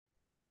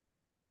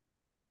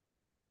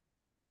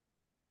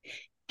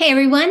Hey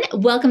everyone,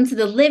 welcome to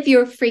the Live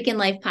Your Freaking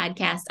Life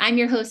podcast. I'm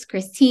your host,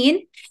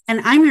 Christine.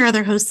 And I'm your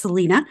other host,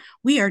 Selena.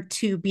 We are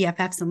two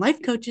BFFs and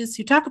life coaches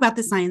who talk about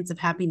the science of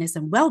happiness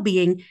and well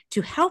being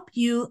to help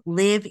you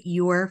live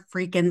your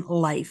freaking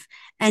life.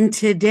 And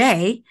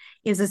today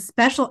is a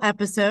special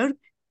episode.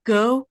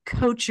 Go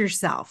coach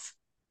yourself.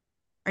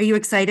 Are you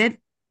excited?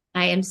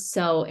 I am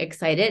so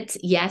excited.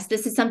 Yes,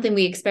 this is something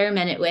we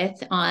experimented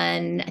with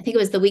on, I think it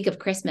was the week of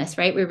Christmas,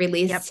 right? We Yep.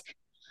 released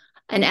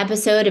an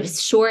episode. It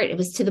was short, it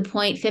was to the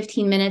point,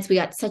 15 minutes. We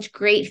got such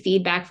great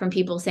feedback from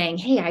people saying,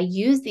 hey, I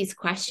use these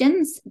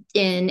questions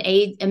in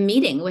a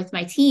meeting with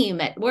my team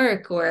at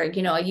work, or,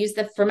 I use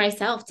them for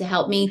myself to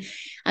help me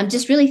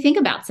just really think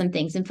about some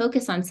things and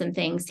focus on some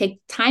things. Take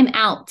time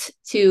out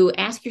to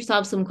ask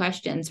yourself some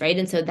questions, right?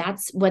 And so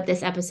that's what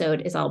this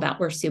episode is all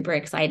about. We're super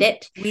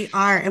excited. We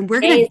are. And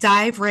we're going to Today's-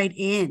 dive right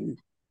in.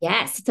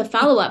 yes, it's a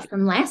follow up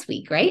from last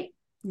week, right?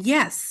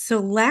 Yes. So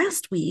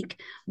last week,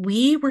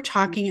 we were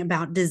talking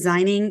about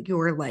designing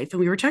your life, and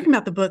we were talking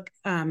about the book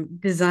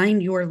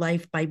Design Your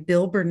Life by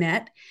Bill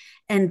Burnett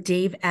and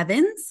Dave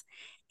Evans.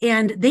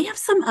 And they have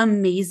some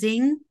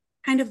amazing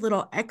kind of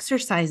little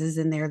exercises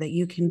in there that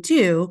you can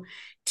do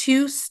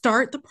to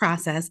start the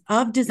process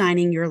of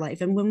designing your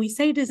life. And when we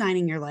say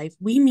designing your life,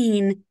 we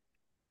mean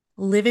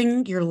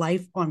living your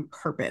life on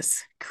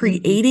purpose, Mhm.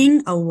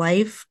 creating a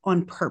life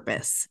on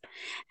purpose.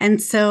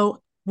 And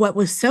so, what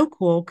was so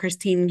cool,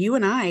 Christine, you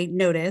and I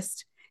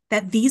noticed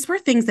that these were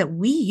things that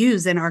we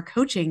use in our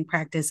coaching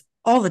practice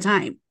all the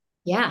time.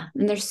 Yeah,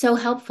 and they're so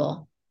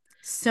helpful.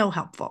 So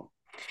helpful.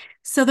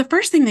 So, the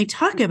first thing they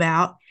talk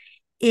about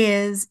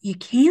is you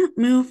can't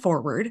move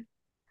forward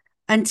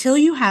until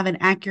you have an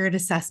accurate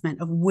assessment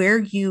of where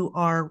you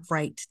are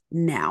right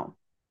now.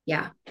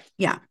 Yeah.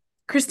 Yeah.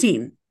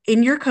 Christine,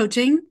 in your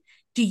coaching,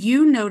 do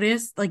you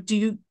notice, like,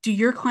 do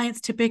your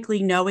clients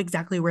typically know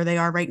exactly where they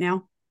are right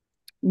now?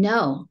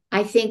 No,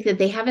 I think that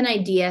they have an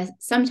idea,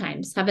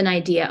 sometimes have an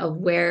idea of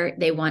where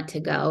they want to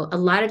go. A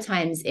lot of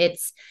times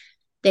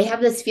they have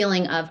this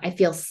feeling of, I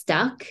feel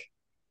stuck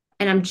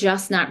and I'm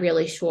just not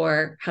really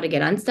sure how to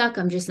get unstuck.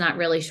 I'm just not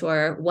really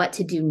sure what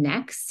to do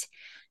next.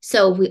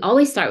 So we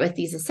always start with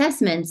these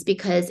assessments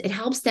because it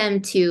helps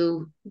them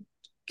to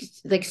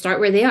like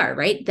start where they are,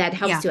 right? That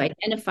helps Yeah. to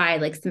identify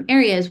like some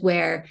areas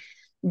where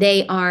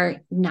they are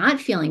not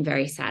feeling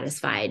very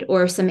satisfied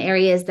or some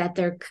areas that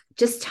they're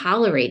just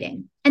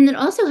tolerating. And then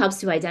also helps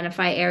to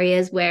identify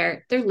areas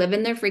where they're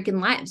living their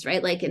freaking lives,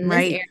 right? Like in this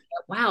Right. area,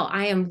 wow,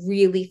 I am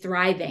really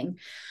thriving.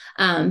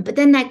 But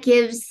then that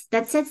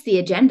sets the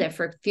agenda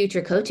for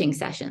future coaching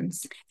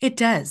sessions. It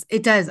does.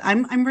 It does.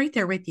 I'm right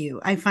there with you.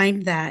 I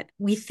find that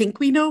we think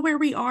we know where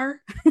we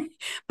are,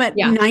 but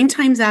Yeah. 9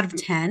 times out of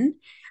 10,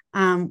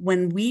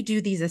 when we do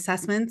these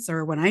assessments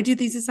or when I do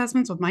these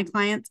assessments with my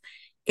clients,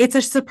 it's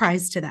a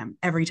surprise to them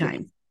every Yeah.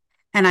 time.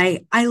 And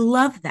I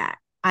love that.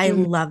 I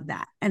Mhm. love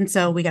that. And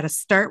so we got to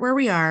start where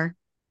we are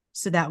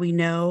so that we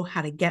know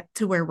how to get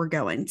to where we're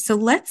going. So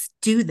let's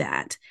do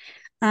that.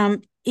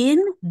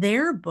 In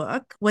their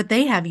book, what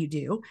they have you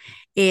do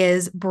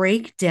is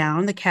break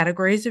down the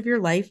categories of your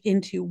life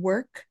into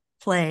work,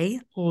 play,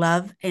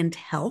 love, and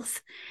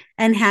health,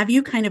 and have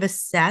you kind of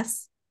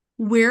assess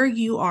where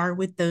you are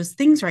with those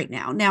things right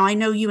now. Now, I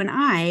know you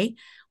and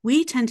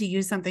we tend to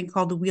use something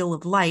called the Wheel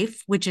of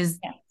Life, which is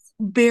Yeah.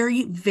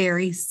 very,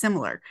 very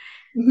similar.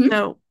 Mhm.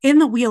 So, in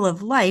the Wheel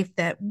of Life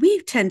that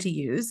we tend to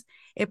use,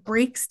 it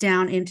breaks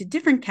down into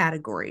different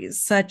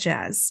categories such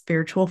as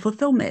spiritual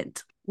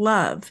fulfillment,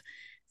 love,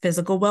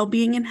 physical well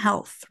being and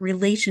health,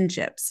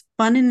 relationships,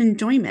 fun and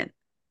enjoyment,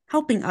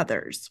 helping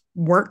others,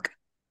 work,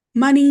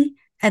 money,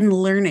 and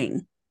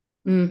learning.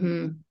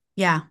 Mhm.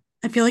 Yeah,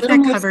 I feel A like little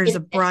that more covers a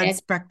broad specific.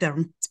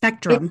 spectrum. It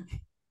Spectrum.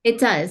 It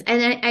does.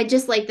 And I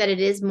just like that it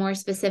is more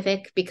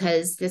specific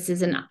because this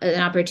is an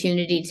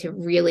opportunity to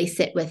really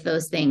sit with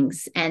those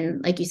things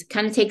and, like you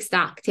kind of take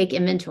stock, take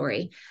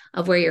inventory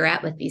of where you're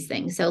at with these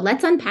things. So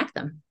let's unpack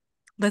them.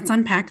 Let's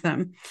unpack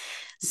them.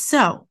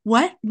 So,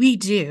 what we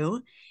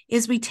do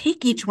is we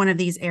take each one of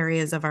these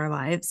areas of our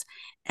lives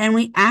and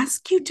we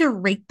ask you to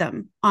rate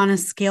them on a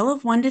scale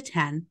of 1 to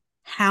 10.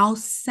 How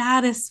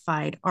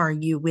satisfied are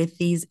you with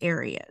these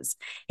areas?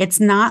 It's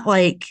not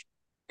like,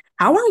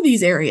 how are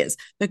these areas?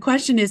 The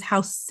question is,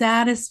 how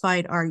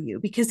satisfied are you?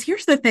 Because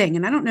here's the thing,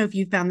 and I don't know if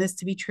you found this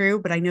to be true,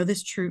 but I know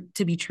this true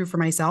to be true for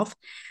myself.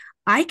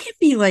 I can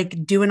be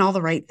like doing all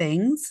the right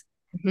things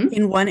Mhm.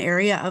 in one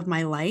area of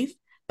my life,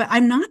 but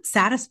I'm not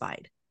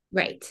satisfied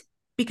Right.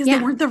 because they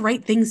Yeah, weren't the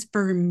right things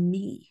for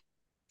me.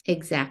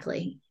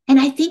 exactly. And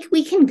I think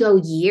we can go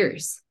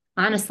years.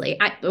 Honestly,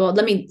 well,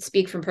 let me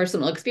speak from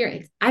personal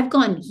experience. I've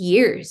gone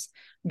years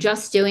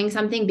just doing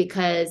something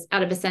because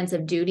out of a sense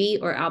of duty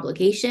or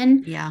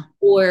obligation, Yeah.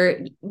 or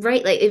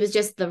right, like it was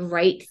just the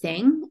right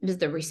thing. It was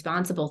the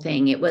responsible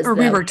thing. It was Or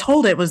we the were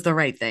told it was the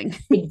right thing.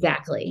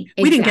 exactly,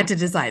 We didn't get exactly. to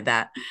decide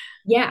that.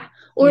 Yeah.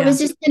 Or it Yeah. was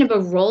just kind of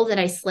a role that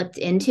I slipped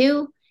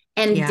into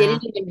and Yeah.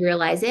 didn't even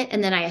realize it.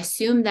 And then I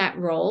assumed that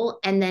role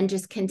and then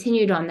just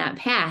continued on that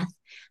path.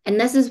 And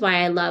this is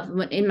why I love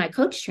in my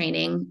coach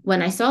training,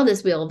 when I saw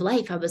this wheel of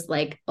life, I was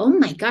like, oh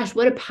my gosh,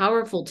 what a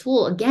powerful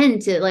tool. Again,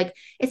 to like,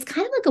 it's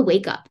kind of like a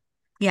wake up,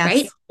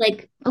 right? Yes,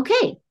 Like,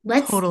 okay,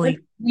 let's totally.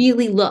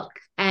 really look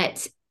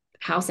at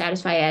how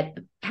satisfied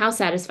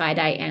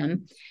I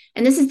am.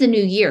 And this is the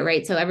new year,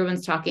 right? So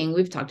everyone's talking,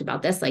 we've talked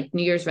about this, like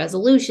New Year's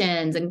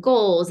resolutions and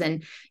goals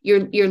and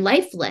your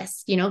life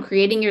list,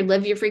 creating your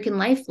live your freaking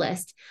life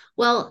list.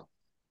 Well,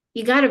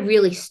 you got to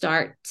really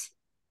start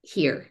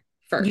here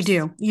You first.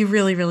 do. You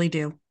really, really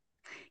do.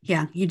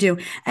 Yeah, you do.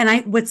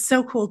 And what's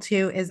so cool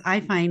too is I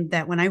find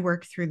that when I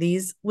work through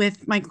these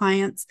with my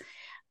clients,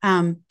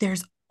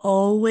 there's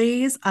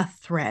always a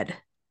thread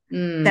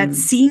that Mm,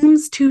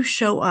 seems to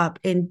show up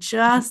in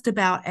just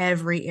about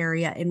every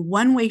area in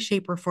one way,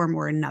 shape, or form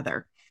or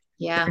another.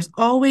 yeah. There's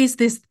always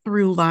this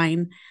through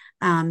line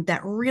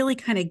that really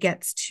kind of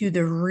gets to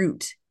the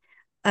root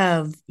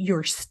of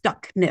your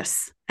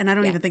stuckness. And I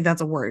don't Yeah. even think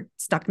that's a word,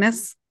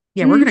 stuckness.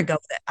 Yeah, we're Mm, going to go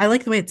with it. I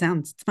like the way it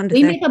sounds. It's fun to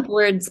we say. make up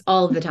words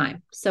all the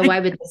time. So I, why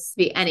would this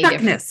be any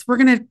different?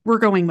 stuckness. We're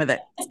going with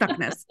it.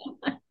 Stuckness.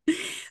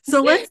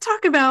 So let's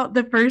talk about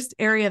the first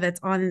area that's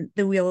on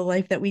the wheel of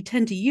life that we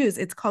tend to use.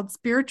 It's called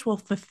spiritual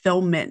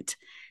fulfillment.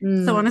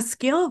 So, on a Mm,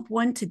 scale of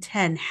 1 to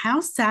 10,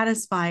 how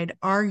satisfied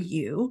are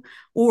you?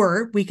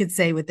 Or we could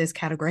say with this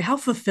category, how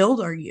fulfilled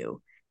are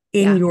you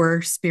in yeah.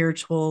 your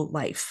spiritual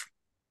life?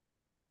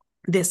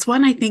 This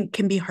one I think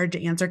can be hard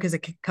to answer because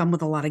it can come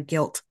with a lot of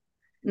guilt.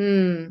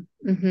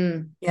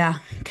 Mm-hmm. Yeah.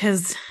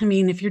 Because, I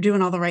mean, if you're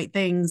doing all the right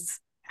things,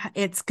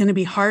 it's going to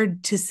be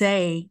hard to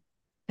say,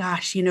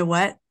 gosh, you know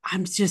what?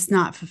 I'm just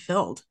not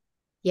fulfilled.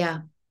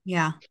 Yeah.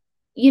 Yeah.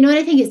 You know what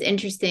I think is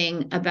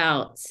interesting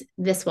about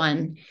this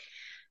one?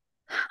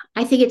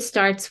 I think it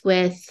starts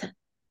with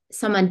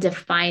someone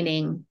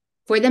defining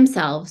for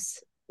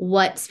themselves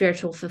what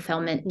spiritual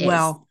fulfillment is,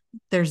 Well,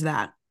 there's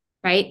that.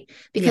 right?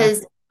 Yeah.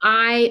 Because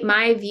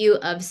my view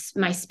of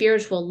my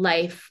spiritual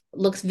life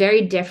looks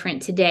very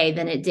different today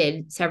than it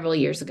did several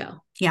years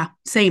ago, Yeah.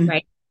 Same.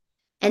 right?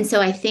 And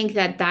so I think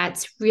that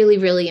that's really,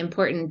 really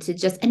important to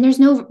just, and there's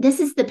no, this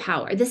is the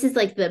power. This is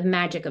like the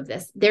magic of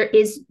this. There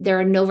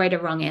are no right or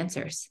wrong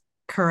answers.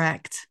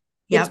 Correct.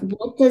 It's Yep.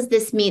 what does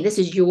this mean? This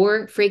is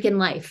your freaking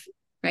life,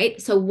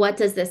 right? So what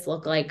does this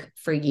look like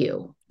for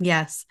you?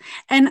 Yes.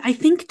 And I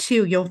think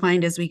too, you'll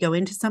find as we go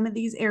into some of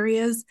these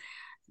areas,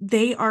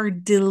 they are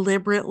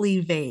deliberately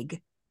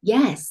vague.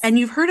 Yes. And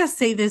you've heard us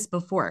say this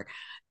before,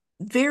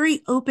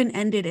 very open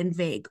ended and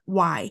vague.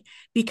 Why?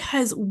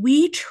 Because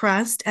we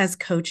trust as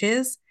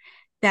coaches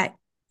that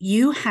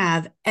you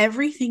have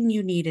everything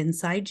you need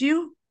inside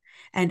you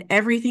and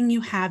everything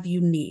you have,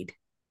 you need.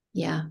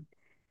 Yeah.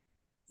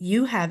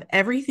 You have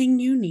everything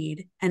you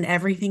need and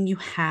everything you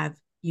have,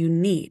 you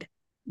need.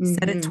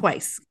 Said it Mm-hmm.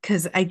 twice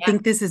because I Yeah,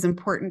 think this is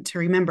important to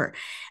remember.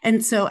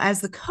 And so,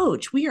 as the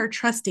coach, we are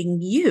trusting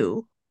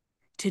you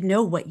to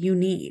know what you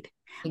need.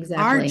 Our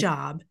exactly.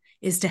 job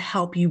is to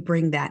help you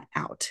bring that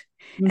out.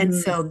 And Mm-hmm.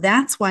 so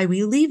that's why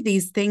we leave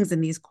these things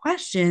and these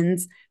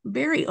questions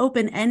very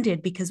open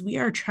ended because we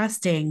are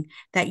trusting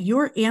that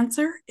your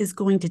answer is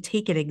going to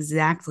take it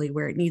exactly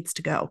where it needs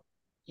to go.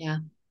 Yeah.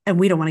 And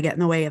we don't want to get in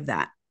the way of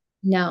that.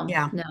 No,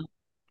 Yeah, no,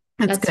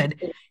 that's that's good.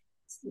 really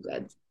so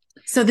good.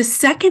 So the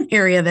second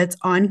area that's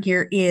on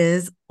here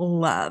is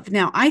love.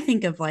 Now, I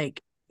think of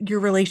like your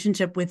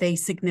relationship with a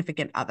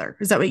significant other.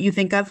 Is that what you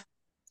think of?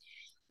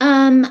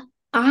 Um,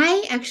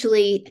 I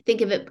actually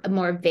think of it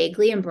more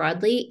vaguely and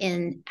broadly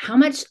in how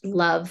much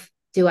love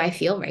do I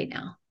feel right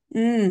now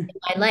Mm, in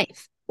my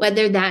life?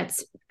 Whether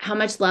that's how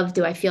much love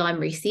do I feel I'm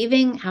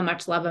receiving? How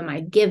much love am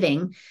I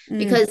giving? mm,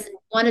 Because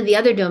one of the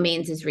other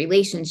domains is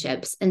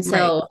relationships. And right.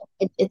 so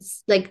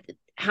it's like,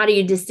 how do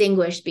you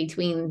distinguish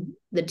between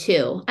the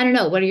two? I don't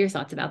know. What are your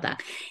thoughts about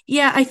that?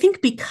 Yeah, I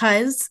think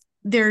because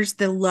there's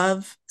the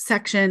love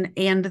section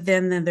and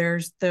then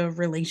there's the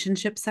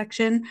relationship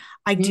section,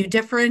 I do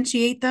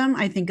differentiate them.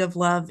 I think of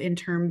love in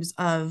terms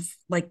of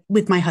like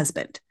with my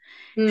husband.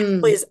 How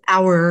Mm-hmm. is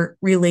our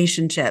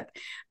relationship?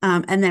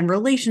 And then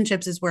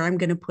relationships is where I'm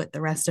going to put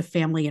the rest of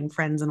family and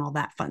friends and all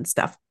that fun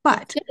stuff.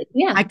 That's But good.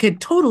 Yeah. I could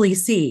totally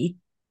see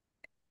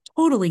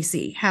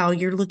how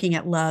you're looking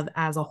at love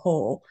as a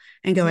whole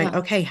and going, Yeah.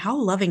 okay, how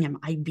loving am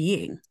I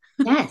being?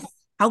 Yes.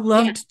 How Yeah.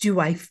 loved do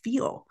I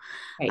feel?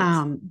 Right.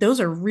 Those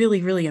are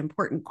really, really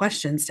important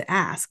questions to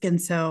ask.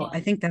 And so Yeah. I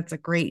think that's a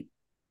great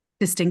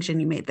distinction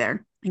you made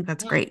there. I think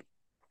that's Yeah. great.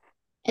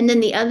 And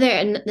then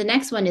and the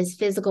next one is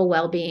physical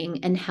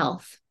well-being and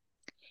health.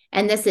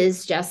 And this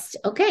is just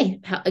okay.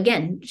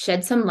 Again,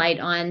 shed some light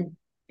on,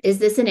 is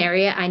this an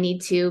area I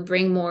need to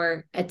bring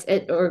more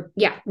or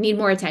yeah, need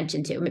more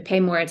attention to, pay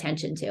more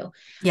attention to.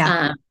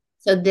 Yeah. Um,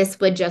 so this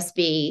would just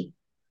be,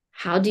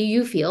 how do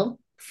you feel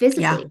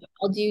Yeah. physically?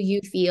 How do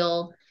you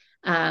feel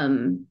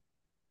um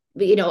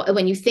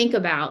when you think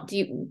about, do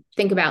you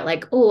think about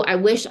like, oh, I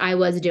wish I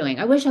was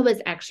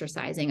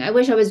exercising, I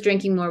wish I was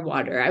drinking more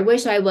water, I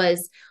wish I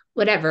was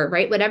whatever,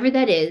 right? Whatever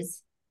that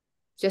is,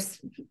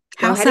 just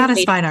go How ahead and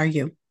rate it. satisfied are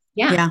you?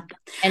 Yeah. Yeah.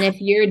 And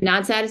if you're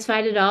not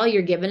satisfied at all,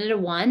 you're giving it a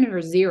 1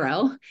 or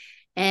 0.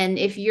 And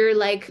if you're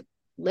like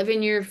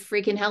living your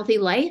freaking healthy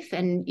life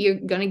and you're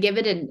going to give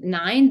it a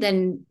 9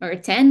 then or a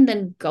 10,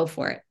 then go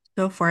for it.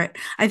 Go for it.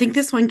 I think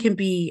this one can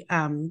be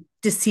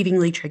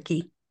deceivingly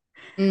tricky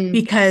Mm,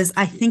 because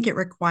I think it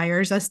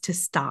requires us to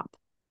stop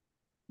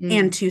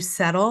and mm. to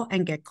settle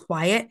and get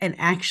quiet and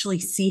actually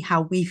see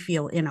how we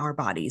feel in our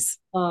bodies.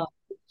 Oh,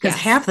 Because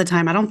yes. half the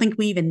time, I don't think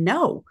we even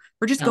know.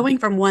 We're just No. going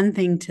from one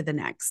thing to the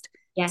next. So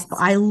Yes.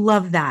 I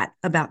love that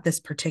about this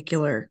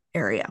particular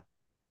area.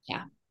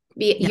 Yeah.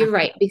 Yeah. You're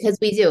right, because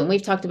we do. And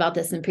we've talked about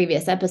this in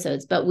previous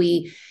episodes, but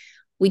we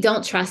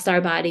don't trust our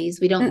bodies.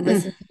 We don't Mm-mm.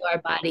 listen to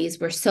our bodies.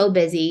 We're so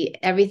busy.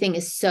 Everything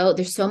is so,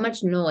 there's so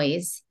much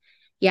noise.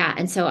 Yeah.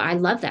 And so I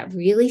love that.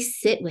 Really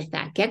sit with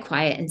that. Get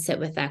quiet and sit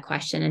with that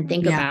question and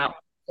think Yeah. about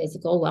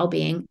physical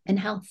well-being and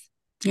health.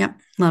 Yep.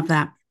 Love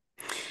that.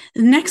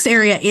 The next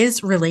area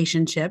is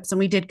relationships. And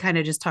we did kind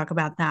of just talk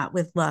about that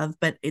with love.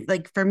 But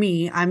like for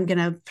me, I'm going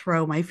to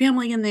throw my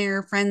family in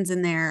there, friends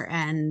in there,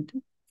 and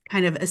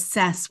kind of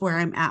assess where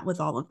I'm at with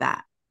all of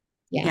that.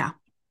 Yeah. Yeah.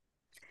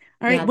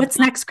 All right. Yeah. What's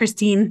next,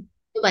 Christine?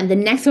 The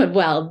next one,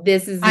 well,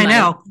 this is I my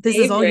know this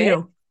is all favorite.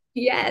 you.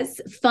 Yes,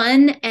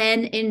 fun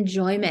and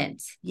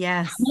enjoyment. How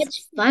Yes. much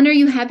fun are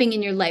you having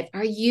in your life?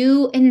 Are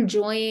you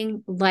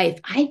enjoying life?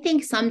 I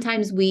think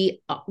sometimes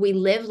we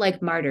live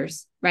like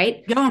martyrs,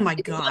 right? Oh my If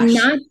I'm gosh.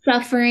 not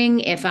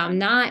suffering, if I'm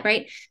not,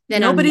 right,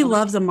 then I'm Nobody not.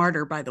 loves a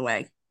martyr, by the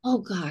way. Oh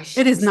gosh,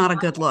 It is not a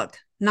stop good look.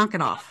 Knock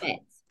it off. it. It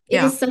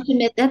Yeah. is such a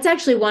myth. That's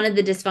actually one of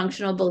the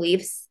dysfunctional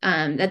beliefs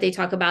that they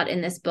talk about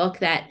in this book,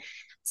 that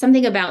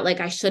something about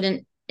like I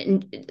shouldn't,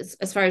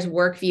 as far as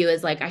work view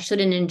is like I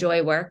shouldn't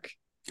enjoy work.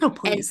 Oh, And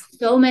please.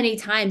 so many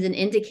times, an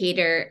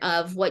indicator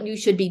of what you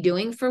should be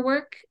doing for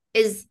work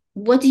is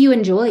what do you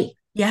enjoy?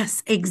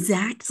 Yes,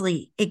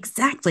 exactly.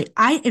 Exactly.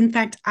 In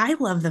fact, I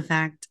love the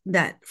fact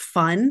that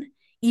fun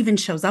even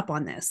shows up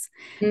on this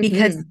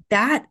because Mm-hmm.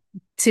 that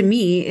to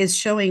me is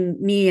showing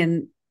me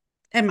and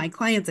my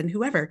clients and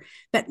whoever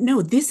that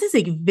no, this is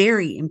a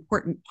very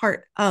important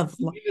part of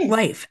Yes.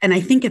 life. And I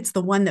think it's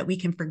the one that we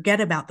can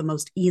forget about the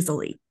most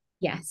easily.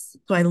 Yes.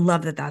 So I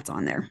love that that's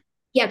on there.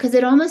 Yeah, because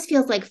it almost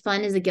feels like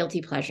fun is a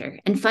guilty pleasure,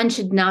 and fun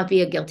should not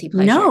be a guilty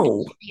pleasure. It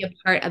No. should be a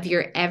part of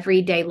your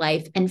everyday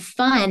life. And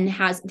fun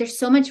there's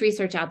so much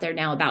research out there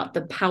now about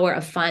the power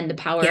of fun, the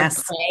power of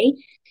Yes. play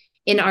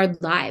in our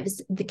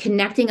lives, the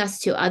connecting us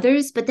to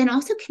others, but then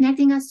also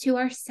connecting us to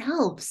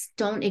ourselves.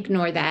 Don't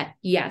ignore that.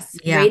 Yes,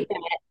 Yeah. rate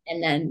that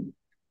and then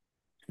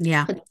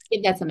Yeah.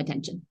 give that some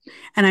attention.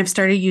 And I've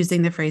started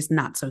using the phrase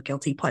not so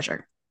guilty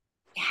pleasure.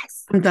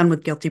 Yes. I'm done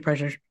with guilty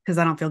pleasure because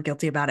I don't feel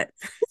guilty about it.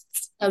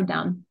 So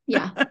dumb.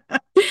 Yeah.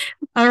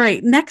 All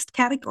right. Next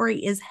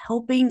category is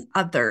helping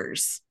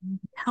others.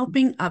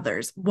 Helping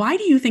others. Why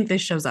do you think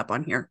this shows up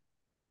on here?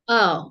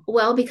 Oh,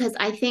 well, because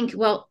I think,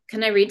 well,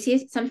 can I read to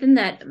you something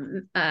that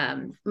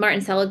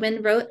Martin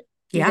Seligman wrote?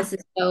 Yeah. This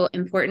is so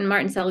important.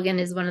 Martin Seligman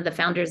is one of the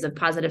founders of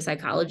positive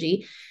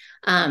psychology.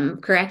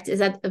 Correct? Is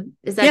that an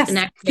Yes.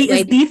 accurate He way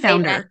is to the say that?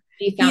 founder.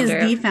 The He is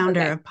founder. the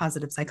founder Okay. of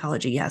positive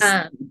psychology. Yes.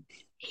 Um,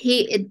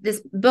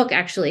 this book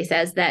actually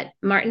says that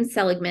Martin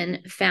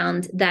Seligman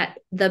found that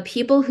the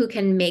people who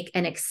can make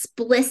an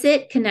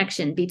explicit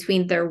connection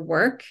between their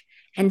work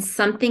and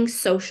something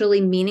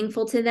socially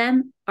meaningful to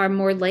them are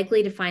more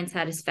likely to find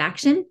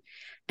satisfaction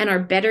and are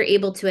better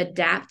able to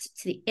adapt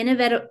to the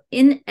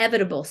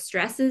inevitable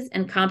stresses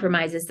and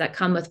compromises that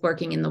come with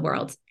working in the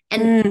world.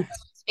 And Mm,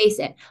 let's face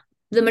it,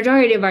 the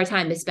majority of our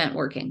time is spent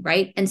working,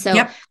 right? And so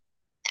yep.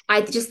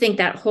 I just think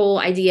that whole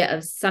idea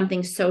of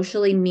something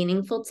socially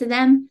meaningful to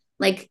them,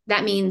 like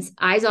that means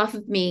eyes off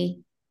of me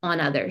on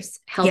others.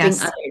 Helping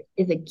Yes. others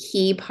is a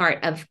key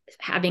part of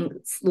having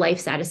life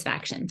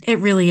satisfaction. It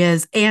really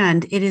is.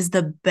 And it is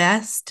the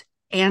best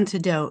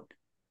antidote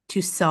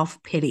to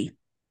self pity.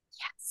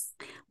 Yes.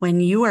 When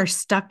you are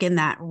stuck in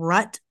that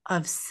rut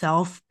of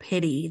self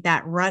pity,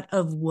 that rut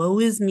of woe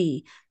is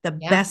me, the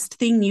Yeah. best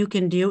thing you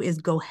can do is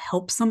go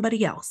help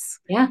somebody else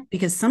Yeah.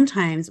 because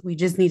sometimes we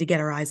just need to get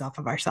our eyes off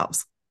of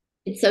ourselves.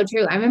 It's so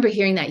true. I remember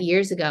hearing that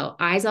years ago,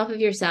 eyes off of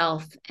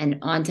yourself and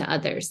onto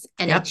others,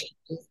 and it Yep.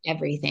 changes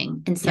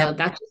everything. And so Yep.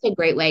 that's just a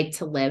great way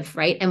to live,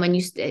 right? And when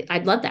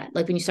I'd love that.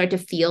 Like when you start to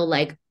feel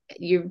like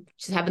you're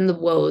just having the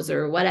woes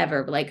or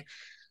whatever, like,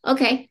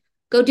 okay,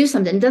 go do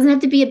something. It doesn't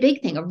have to be a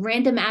big thing, a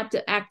random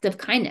act of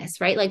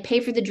kindness, right? Like pay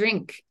for the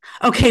drink.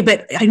 Okay.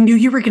 But I knew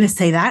you were going to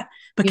say that.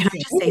 But You can I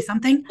did? just say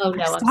something? Oh I've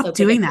no, I'm so stopped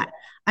doing that. predictable.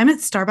 I'm at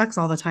Starbucks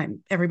all the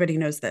time. Everybody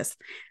knows this.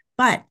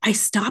 But I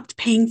stopped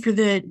paying for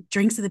the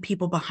drinks of the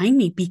people behind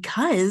me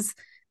because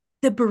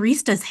the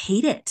baristas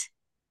hate it.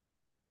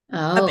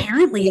 Oh,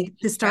 Apparently,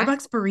 the track.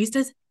 Starbucks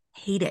baristas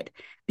hate it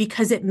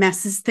because it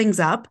messes things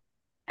up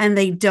and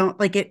they don't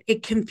like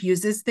it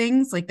confuses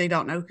things, like they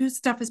don't know whose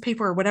stuff is paid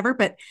for or whatever,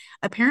 but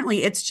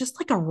apparently it's just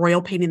like a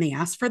royal pain in the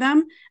ass for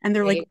them, and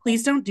they're There like, you go.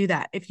 please don't do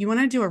that. If you want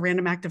to do a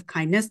random act of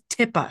kindness,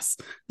 tip us.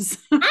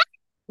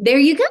 There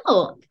you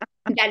go.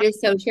 That is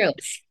so true.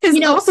 Because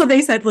You know, also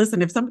they said,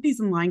 listen, if somebody's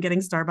in line getting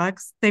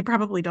Starbucks, they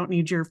probably don't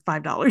need your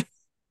 $5,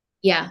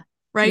 yeah,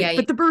 right? yeah, yeah.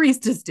 But the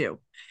baristas do.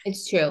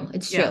 It's true.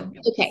 It's Yeah. true.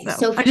 Okay. So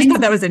So I for just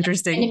thought that instance, was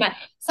interesting.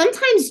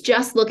 sometimes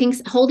just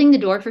holding the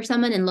door for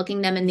someone and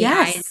looking them in the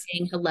eye and Yes.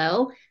 saying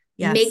hello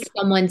makes Yes.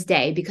 someone's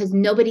day because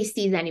nobody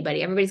sees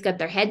anybody. Everybody's got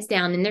their heads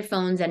down in their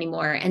phones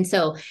anymore. And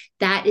so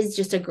that is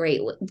just a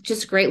great way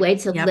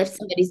to Yep. lift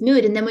somebody's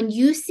mood. And then when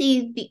you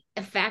see the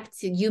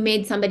effect, you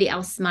made somebody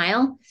else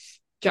smile,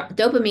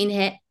 dopamine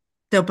hit.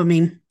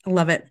 Dopamine. I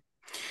love it.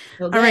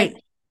 So All good. right.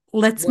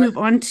 Let's Work. move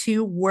on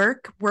to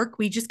work. Work,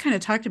 we just kind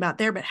of talked about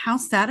there, but how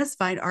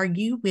satisfied are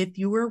you with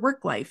your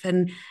work life?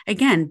 And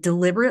again,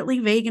 deliberately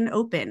vague and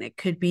open. It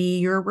could be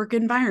your work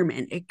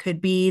environment, it could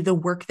be the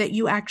work that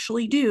you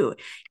actually do, it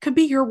could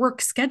be your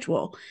work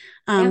schedule.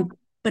 Yeah.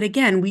 But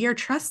again, we are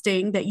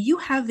trusting that you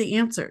have the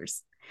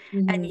answers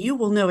and Mhm. you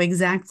will know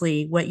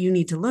exactly what you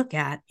need to look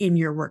at in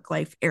your work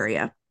life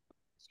area.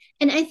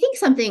 And I think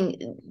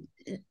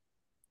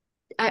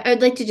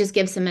I'd like to just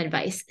give some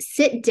advice.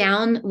 Sit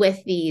down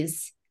with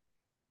these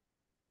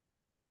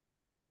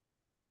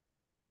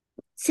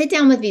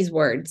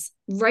words,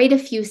 write a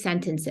few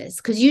sentences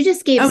because you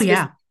just gave Oh, specific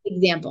yeah.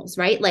 examples,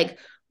 right? Like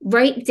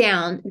write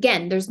down,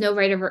 again, there's no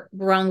right or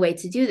wrong way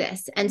to do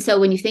this. And so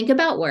when you think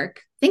about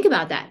work, think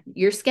about that,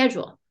 your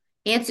schedule,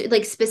 answer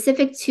like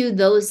specific to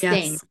those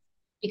things. Yes,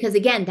 Because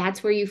again,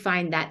 that's where you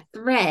find that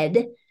thread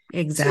to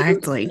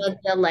exactly.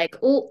 feel like,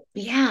 oh,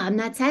 yeah, I'm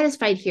not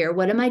satisfied here.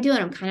 What am I doing?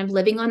 I'm kind of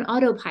living on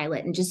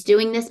autopilot and just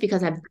doing this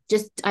because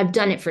I've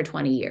done it for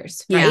 20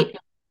 years, Yeah. right?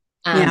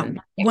 Yeah.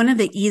 Yeah. One of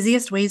the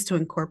easiest ways to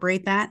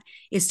incorporate that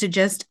is to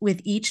just,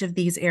 with each of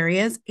these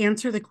areas,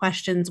 answer the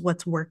questions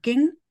what's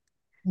working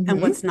and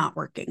Mhm. what's not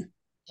working.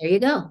 There you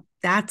go.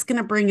 That's going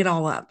to bring it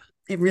all up.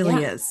 It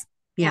really Yeah. is.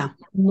 Yeah. Yeah.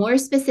 The more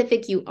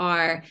specific you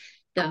are,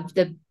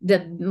 the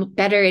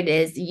better it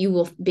is you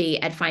will be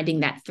at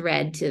finding that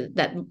thread to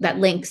that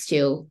links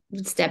to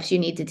steps you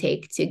need to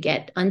take to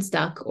get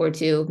unstuck or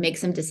to make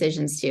some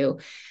decisions to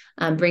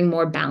bring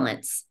more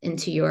balance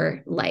into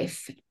your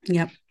life,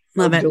 Yep.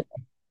 more Love joy it.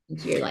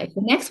 into your life.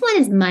 The next one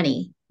is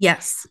money.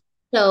 Yes.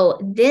 So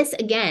this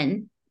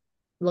again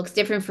looks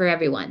different for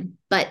everyone,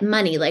 but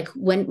money, like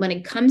when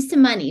it comes to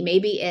money,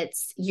 maybe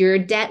it's your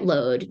debt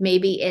load,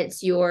 maybe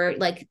it's your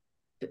like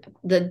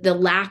the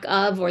lack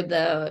of or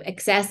the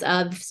excess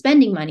of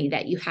spending money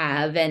that you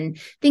have and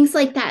things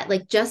like that.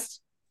 Like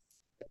just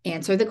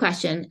answer the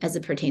question as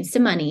it pertains to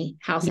money.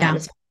 How Yeah.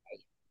 satisfied?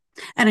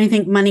 And I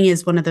think money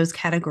is one of those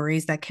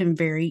categories that can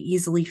very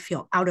easily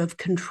feel out of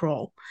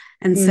control.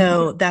 And Mm-hmm.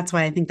 so that's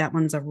why I think that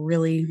one's a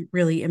really,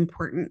 really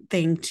important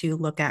thing to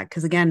look at.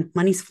 Because again,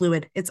 money's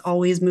fluid, it's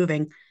always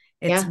moving.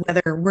 It's Yeah,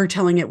 whether we're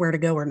telling it where to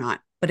go or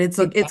not, but it's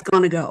exactly.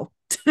 going to go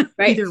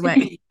Right. either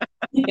way.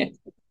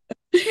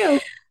 True.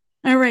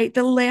 All right.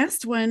 The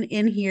last one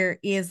in here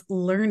is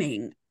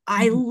learning.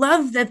 I Mhm.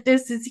 love that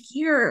this is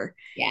here.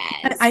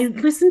 I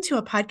Yes. listened to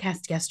a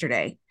podcast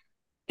yesterday,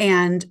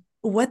 and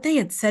what they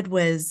had said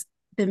was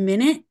the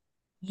minute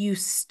you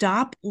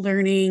stop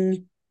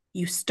learning,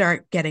 you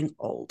start getting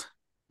old.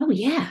 Oh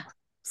yeah.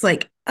 It's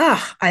like,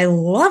 ah, I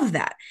love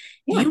that.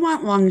 Yeah. You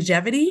want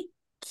longevity?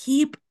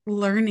 Keep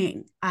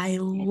learning. I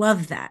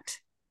love that.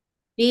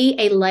 Be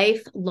a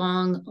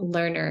lifelong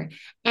learner.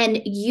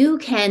 And you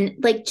can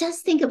like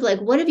just think of like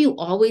what have you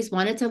always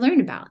wanted to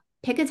learn about?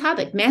 Pick a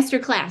topic,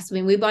 masterclass. I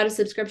mean, we bought a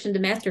subscription to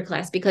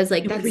masterclass because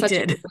like that's We such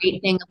a did.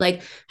 great thing.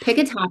 Like pick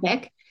a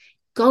topic,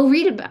 go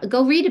read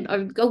about,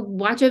 or go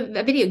watch a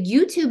video.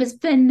 YouTube is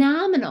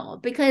phenomenal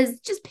because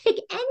just pick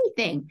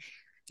anything,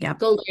 Yep.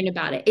 go learn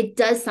about it. It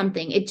does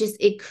something.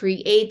 It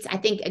creates, I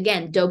think,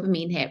 again,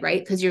 dopamine hit, right?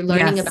 Because you're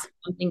learning about Yes.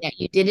 something that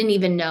you didn't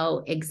even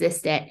know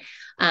existed.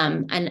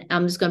 And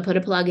I'm just going to put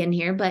a plug in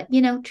here, but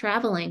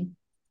traveling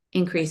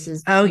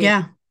increases Oh, your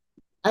yeah.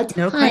 a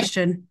No ton,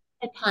 question.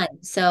 a ton.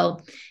 So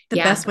The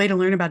yeah, best way to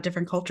learn about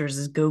different cultures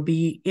is go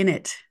be in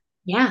it.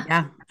 yeah,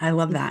 Yeah. I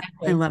love that. I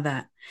exactly. love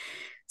that.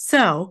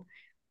 So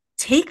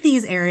take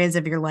these areas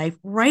of your life,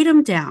 write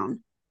them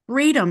down,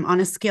 rate them on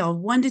a scale of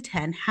 1 to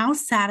 10. How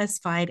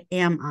satisfied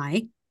am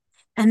I?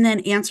 And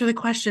then answer the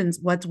questions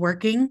what's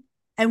working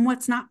and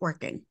what's not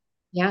working.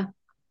 Yeah,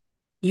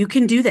 You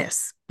can do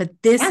this, but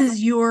this yeah.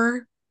 is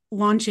your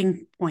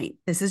launching point.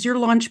 This is your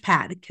launch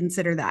pad.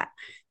 Consider that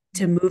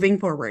to moving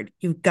forward.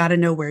 You've got to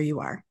know where you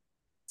are.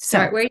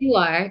 Start So, where you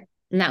are,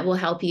 and that will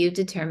help you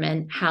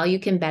determine how you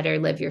can better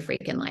live your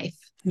freaking life.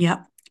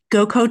 yep.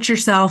 Go coach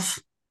yourself.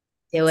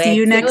 Do See it.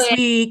 you Do next it.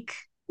 week.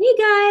 Hey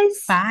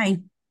guys. Bye.